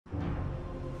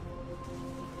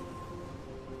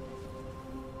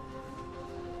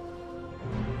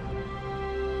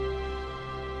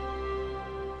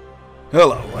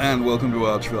Hello and welcome to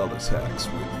Archvelder's Hacks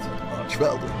with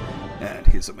Archvelder and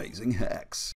his amazing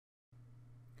hacks.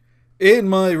 In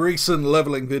my recent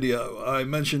leveling video, I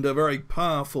mentioned a very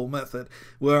powerful method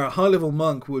where a high-level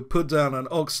monk would put down an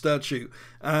ox statue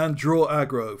and draw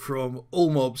aggro from all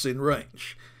mobs in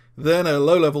range. Then a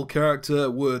low-level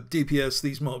character would DPS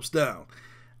these mobs down.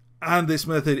 And this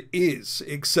method is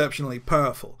exceptionally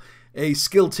powerful. A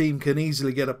skill team can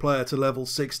easily get a player to level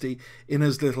 60 in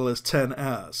as little as 10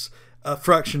 hours. A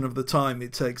fraction of the time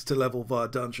it takes to level via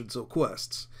dungeons or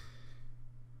quests.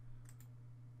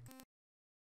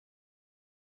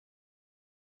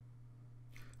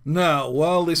 Now,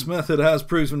 while this method has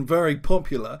proven very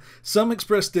popular, some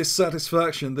expressed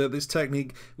dissatisfaction that this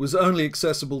technique was only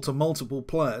accessible to multiple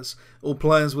players or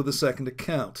players with a second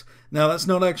account. Now, that's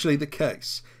not actually the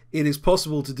case. It is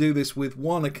possible to do this with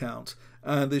one account,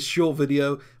 and this short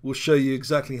video will show you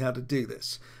exactly how to do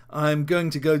this. I'm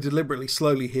going to go deliberately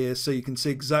slowly here so you can see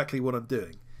exactly what I'm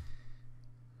doing.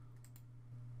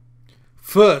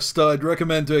 First, I'd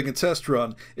recommend doing a test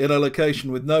run in a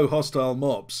location with no hostile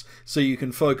mobs so you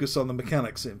can focus on the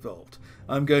mechanics involved.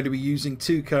 I'm going to be using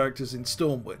two characters in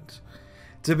Stormwind.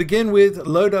 To begin with,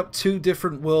 load up two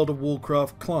different World of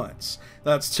Warcraft clients.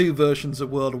 That's two versions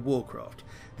of World of Warcraft.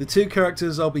 The two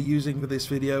characters I'll be using for this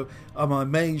video are my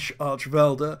mage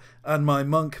Archvelder and my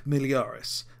monk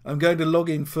Miliaris. I'm going to log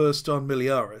in first on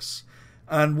Miliaris,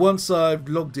 and once I've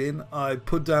logged in, I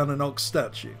put down an ox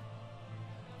statue.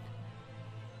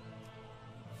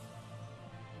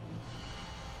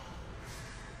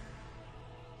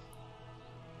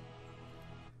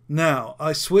 Now,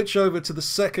 I switch over to the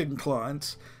second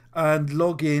client and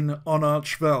log in on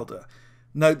Archvelder.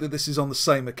 Note that this is on the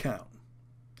same account.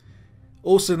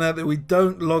 Also note that we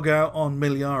don't log out on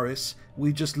Miliaris,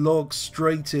 we just log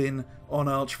straight in on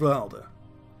Archvelder.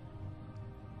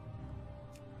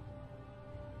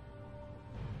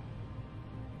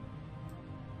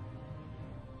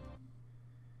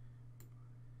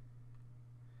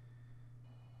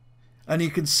 And you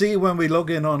can see when we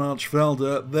log in on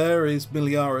Archvelder, there is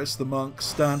Miliaris, the monk,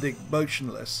 standing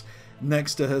motionless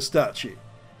next to her statue.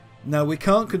 Now, we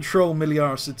can't control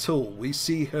Miliaris at all. We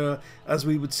see her as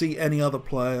we would see any other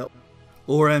player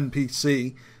or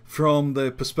NPC from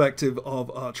the perspective of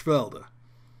Archvelder.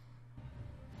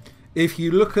 If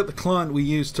you look at the client we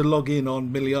used to log in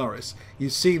on Miliaris, you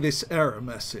see this error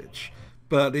message,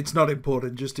 but it's not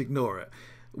important, just ignore it.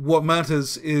 What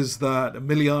matters is that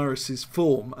Miliaris'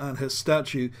 form and her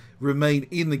statue remain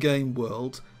in the game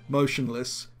world,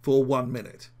 motionless, for 1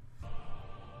 minute.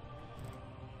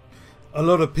 A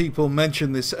lot of people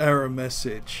mention this error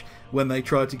message when they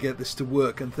try to get this to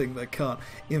work and think they can't.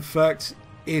 In fact,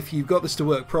 if you've got this to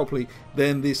work properly,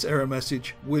 then this error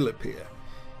message will appear.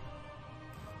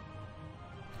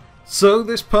 So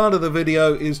this part of the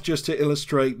video is just to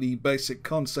illustrate the basic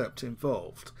concept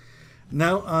involved.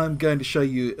 Now I'm going to show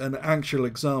you an actual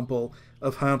example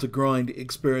of how to grind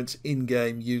experience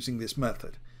in-game using this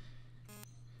method.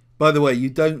 By the way, you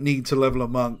don't need to level a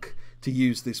monk to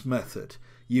use this method.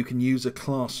 You can use a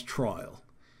class trial.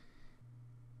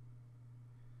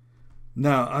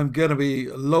 Now I'm going to be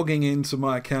logging into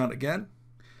my account again,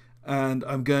 and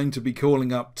I'm going to be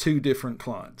calling up two different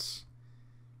clients.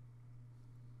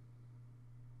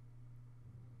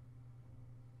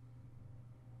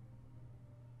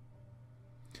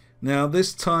 Now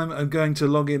this time I'm going to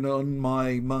log in on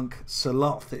my monk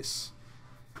Salathis.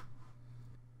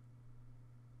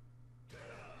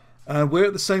 And we're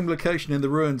at the same location in the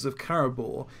ruins of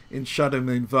Karabor in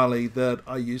Shadowmoon Valley that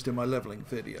I used in my leveling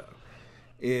video.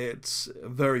 It's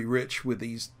very rich with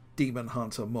these demon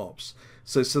hunter mobs.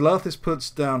 So Salathis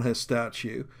puts down her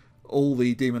statue, all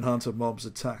the demon hunter mobs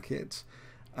attack it,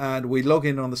 and we log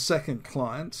in on the second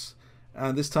client,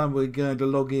 and this time we're going to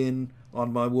log in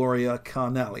on my warrior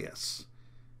Carnalius.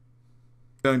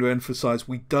 I'm going to emphasize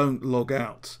we don't log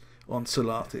out on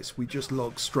Salathis, we just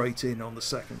log straight in on the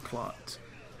second client.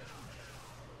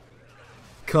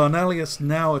 Carnalius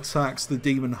now attacks the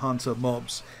demon hunter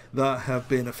mobs that have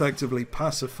been effectively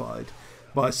pacified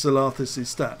by Salathis'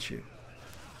 statue.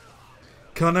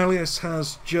 Carnalius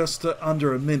has just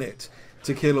under a minute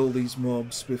to kill all these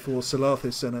mobs before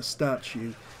Salathis and her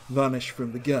statue vanish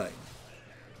from the game.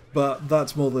 But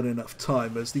that's more than enough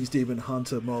time, as these demon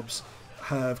hunter mobs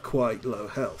have quite low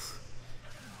health.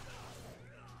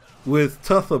 With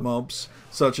tougher mobs,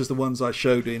 such as the ones I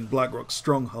showed in Blackrock's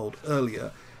Stronghold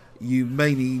earlier, you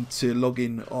may need to log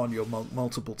in on your monk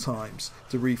multiple times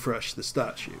to refresh the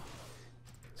statue.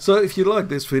 So if you like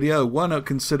this video, why not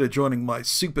consider joining my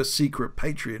super secret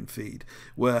Patreon feed,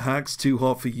 where hacks too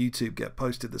hot for YouTube get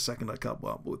posted the second I come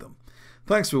up with them.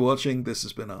 Thanks for watching, this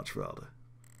has been Archvelder.